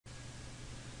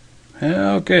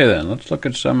Okay then, let's look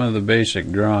at some of the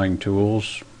basic drawing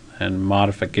tools and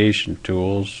modification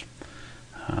tools.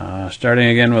 Starting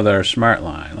again with our smart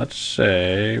line. Let's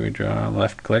say we draw a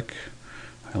left click,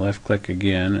 I left click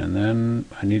again, and then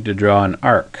I need to draw an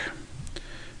arc.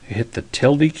 You hit the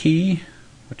tilde key,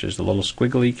 which is the little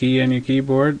squiggly key on your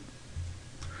keyboard.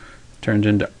 It turns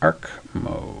into arc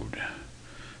mode.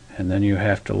 And then you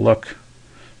have to look,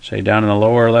 say down in the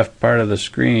lower left part of the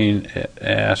screen, it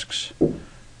asks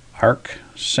arc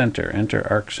center, enter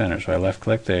arc center. So I left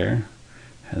click there,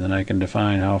 and then I can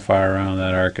define how far around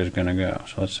that arc is going to go.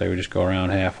 So let's say we just go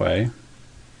around halfway,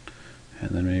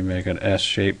 and then we make an S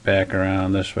shape back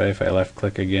around this way if I left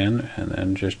click again, and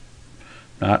then just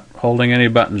not holding any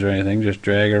buttons or anything, just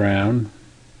drag around.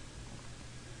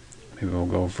 Maybe we'll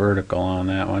go vertical on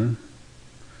that one.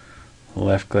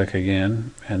 Left click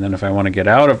again, and then if I want to get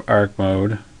out of arc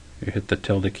mode, you hit the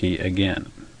tilde key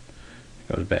again.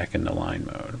 It goes back into line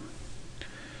mode.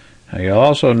 Now you'll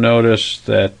also notice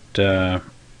that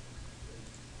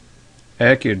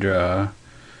AccuDraw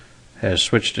has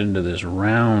switched into this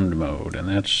round mode, and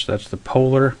that's the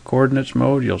polar coordinates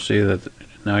mode. You'll see that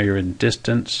now you're in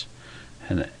distance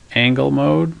and angle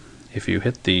mode. If you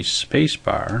hit the space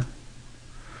bar,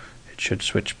 it should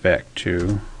switch back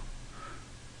to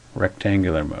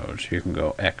rectangular mode, so you can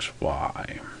go X,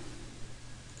 Y.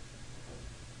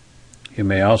 You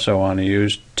may also want to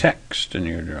use text in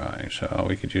your drawing, so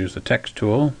we could use the text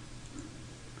tool,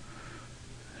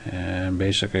 and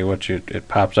basically it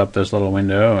pops up this little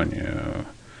window and you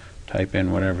type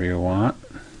in whatever you want.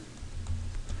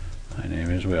 My name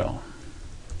is Will.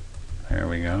 There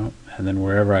we go. And then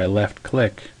wherever I left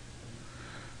click,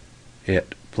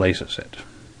 it places it.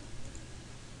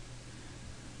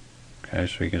 Okay,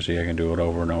 so you can see I can do it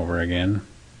over and over again.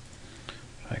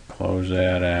 If I close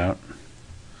that out,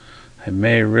 I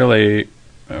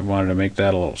wanted to make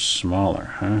that a little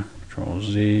smaller, huh? Control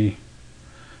Z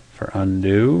for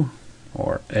undo,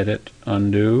 or edit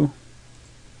undo.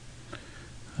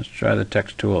 Let's try the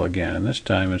text tool again, and this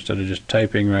time instead of just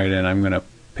typing right in, I'm going to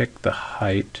pick the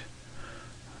height.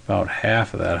 About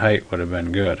half of that height would have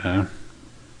been good, huh?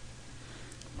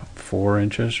 About 4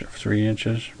 inches or 3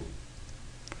 inches.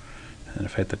 And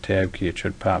if I hit the tab key, it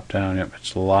should pop down. Yep,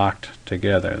 it's locked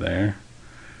together there.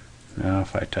 Now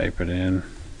if I type it in,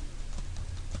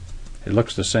 it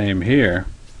looks the same here,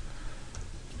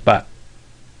 but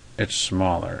it's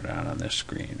smaller down on this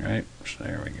screen, right? So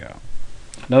there we go.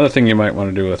 Another thing you might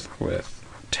want to do with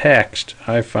text,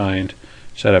 I find,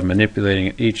 instead of manipulating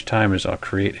it each time, is I'll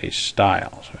create a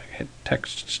style. So I hit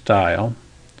text style,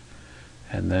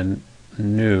 and then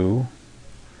new,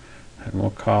 and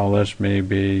we'll call this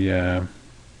maybe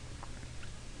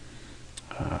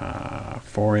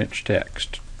 4-inch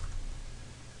text,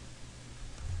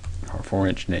 or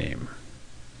 4-inch name.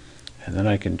 And then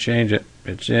I can change it.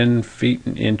 It's in feet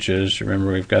and inches.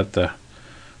 Remember, we've got the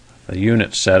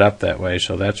unit set up that way,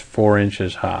 so that's 4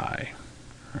 inches high.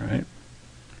 All right.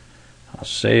 I'll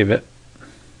save it,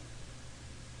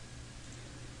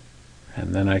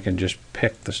 and then I can just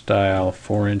pick the style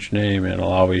 4-inch name, and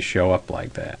it'll always show up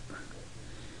like that.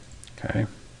 Okay.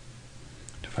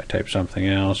 If I type something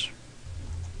else,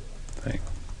 if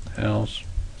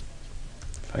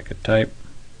I could type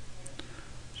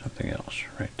something else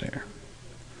right there.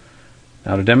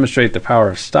 Now to demonstrate the power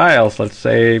of styles, let's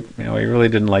say we really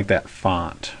didn't like that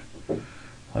font.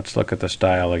 Let's look at the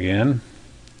style again.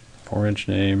 4-inch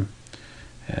name,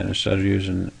 and instead of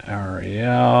using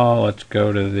Arial, let's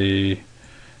go to the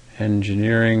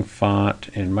engineering font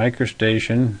in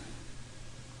Microstation,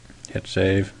 hit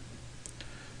save,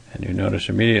 and you notice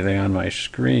immediately on my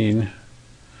screen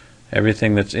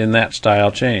everything that's in that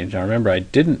style changed. Now remember, I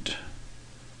didn't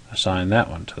assign that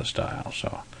one to the style,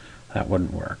 so that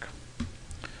wouldn't work.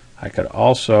 I could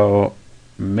also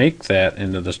make that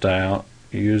into the style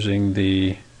using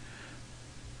the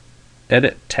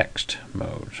edit text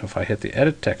mode. So if I hit the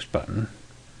edit text button,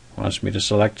 it wants me to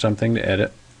select something to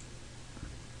edit.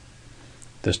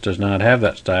 This does not have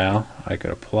that style. I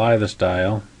could apply the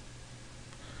style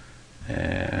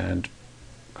and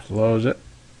close it,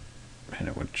 and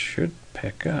it should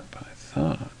pick up, I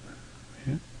thought.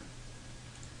 Yeah.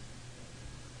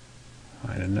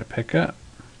 Why didn't it pick up?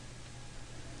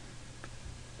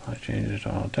 I changed it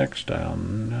to all text style,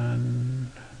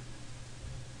 none.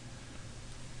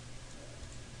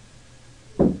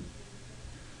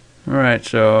 Alright,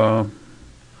 so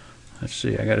let's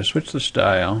see, I got to switch the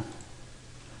style.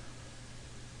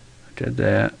 I did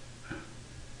that.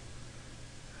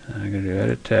 And I'm going to do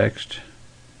edit text,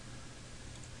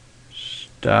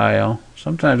 style,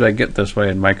 Sometimes I get this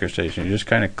way in Microstation. You just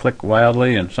kind of click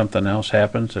wildly and something else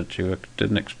happens that you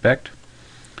didn't expect.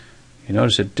 You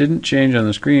notice it didn't change on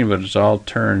the screen, but it's all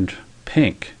turned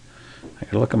pink. I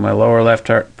can look at my lower left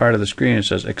part of the screen. It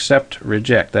says accept,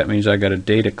 reject. That means I got a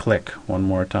data click one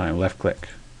more time. Left click.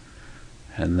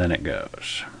 And then it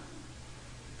goes.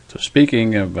 So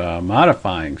speaking of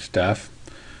modifying stuff,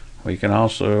 we can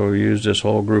also use this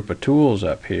whole group of tools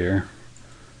up here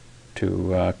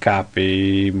to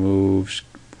copy, move,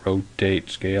 rotate,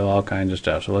 scale, all kinds of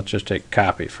stuff. So let's just take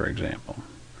copy, for example.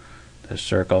 This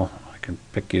circle, I can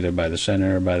pick either by the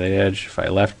center or by the edge. If I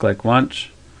left click once,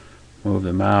 move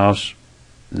the mouse,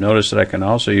 notice that I can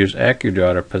also use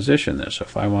AccuDraw to position this. So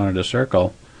if I wanted a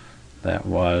circle that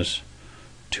was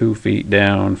 2 feet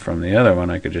down from the other one,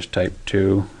 I could just type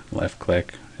 2, left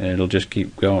click, and it'll just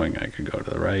keep going. I could go to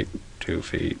the right, 2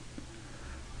 feet,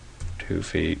 2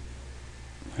 feet.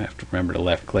 I have to remember to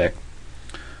left click,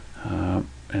 and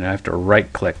I have to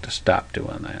right click to stop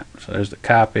doing that. So there's the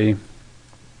copy.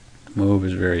 Move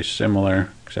is very similar,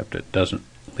 except it doesn't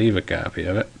leave a copy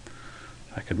of it.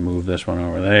 I could move this one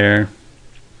over there.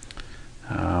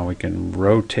 We can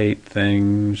rotate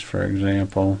things, for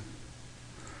example.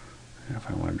 If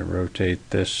I wanted to rotate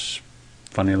this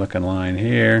funny looking line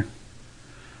here,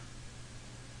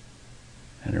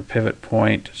 enter pivot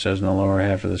point, it says in the lower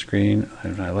half of the screen.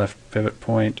 I left pivot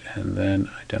point and then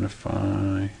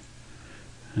identify.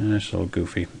 That's a little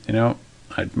goofy. You know,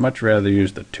 I'd much rather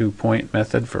use the 2-point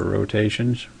method for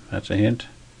rotations. That's a hint.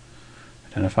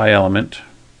 Identify element,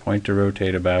 point to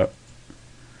rotate about,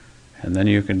 and then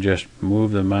you can just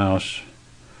move the mouse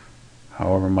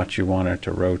however much you want it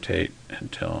to rotate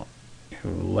until you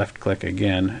left click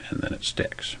again and then it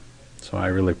sticks. So I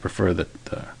really prefer the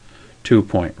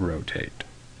 2-point rotate.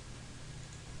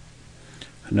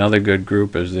 Another good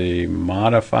group is the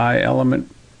modify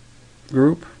element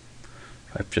group.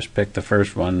 I've just picked the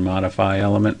first one, modify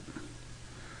element.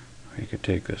 You could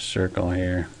take this circle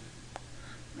here.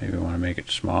 Maybe we want to make it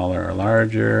smaller or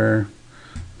larger.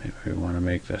 Maybe we want to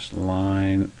make this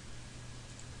line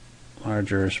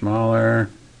larger or smaller.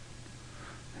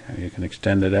 You can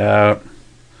extend it out.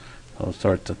 Those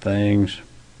sorts of things.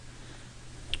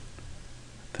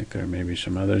 I think there may be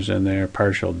some others in there.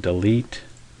 Partial delete.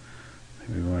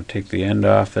 Maybe we want to take the end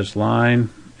off this line.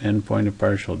 End point of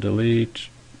partial delete.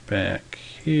 Back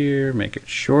here. Make it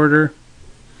shorter.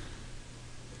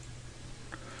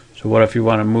 So what if you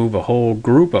want to move a whole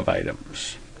group of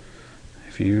items?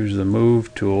 If you use the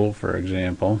move tool, for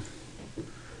example,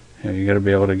 you got to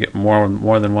be able to get more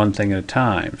than one thing at a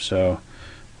time. So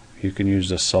you can use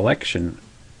the selection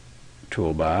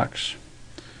toolbox,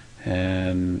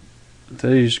 and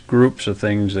these groups of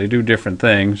things, they do different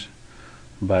things,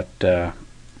 but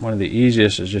one of the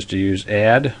easiest is just to use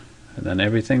add, and then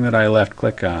everything that I left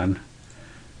click on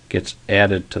gets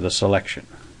added to the selection.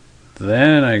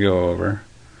 Then I go over,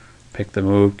 pick the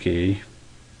move key,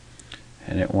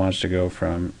 and it wants to go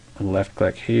from left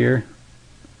click here.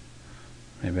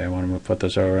 Maybe I want to put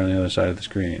this over on the other side of the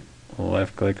screen.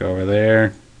 Left click over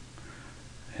there,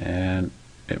 and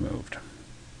it moved.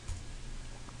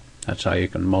 That's how you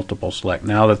can multiple select.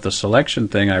 Now that the selection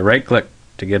thing, I right click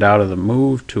to get out of the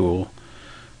move tool.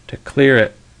 To clear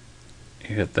it,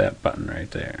 you hit that button right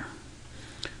there.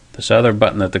 This other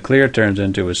button that the clear turns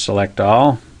into is select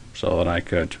all, so that I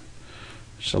could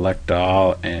select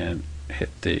all and hit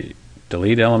the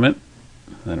delete element,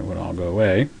 then it would all go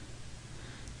away.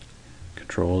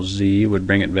 Control Z would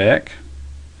bring it back.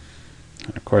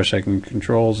 And of course I can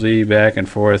Control Z back and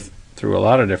forth through a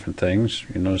lot of different things.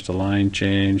 You notice the line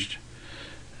changed.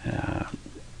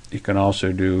 You can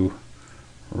also do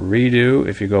redo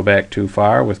if you go back too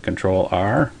far with Control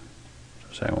R.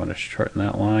 So I want to shorten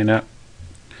that line up.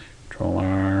 Control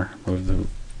R, move the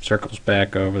circles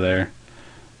back over there.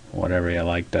 Whatever you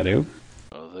like to do.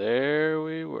 Well, there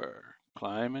we were,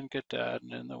 climbing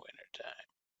Katahdin in the wintertime.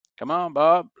 Come on,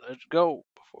 Bob, let's go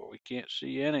before we can't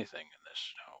see anything in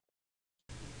this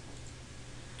snow.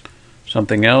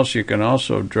 Something else, you can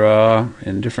also draw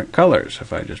in different colors.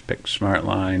 If I just pick Smart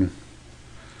Line,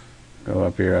 go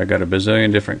up here, I got a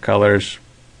bazillion different colors.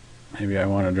 Maybe I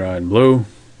want to draw in blue.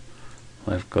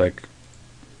 Left click,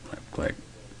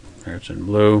 there it's in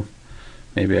blue.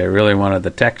 Maybe I really wanted the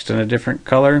text in a different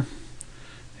color.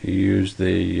 You use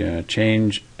the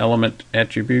change element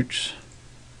attributes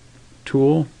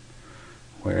tool,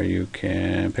 where you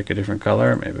can pick a different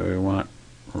color. Maybe we want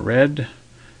red.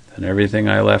 Then everything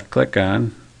I left click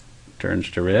on turns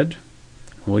to red.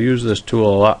 We'll use this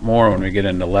tool a lot more when we get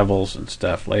into levels and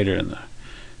stuff later in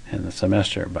the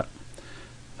semester, but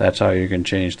that's how you can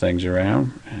change things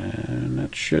around, and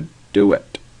that should do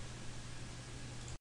it.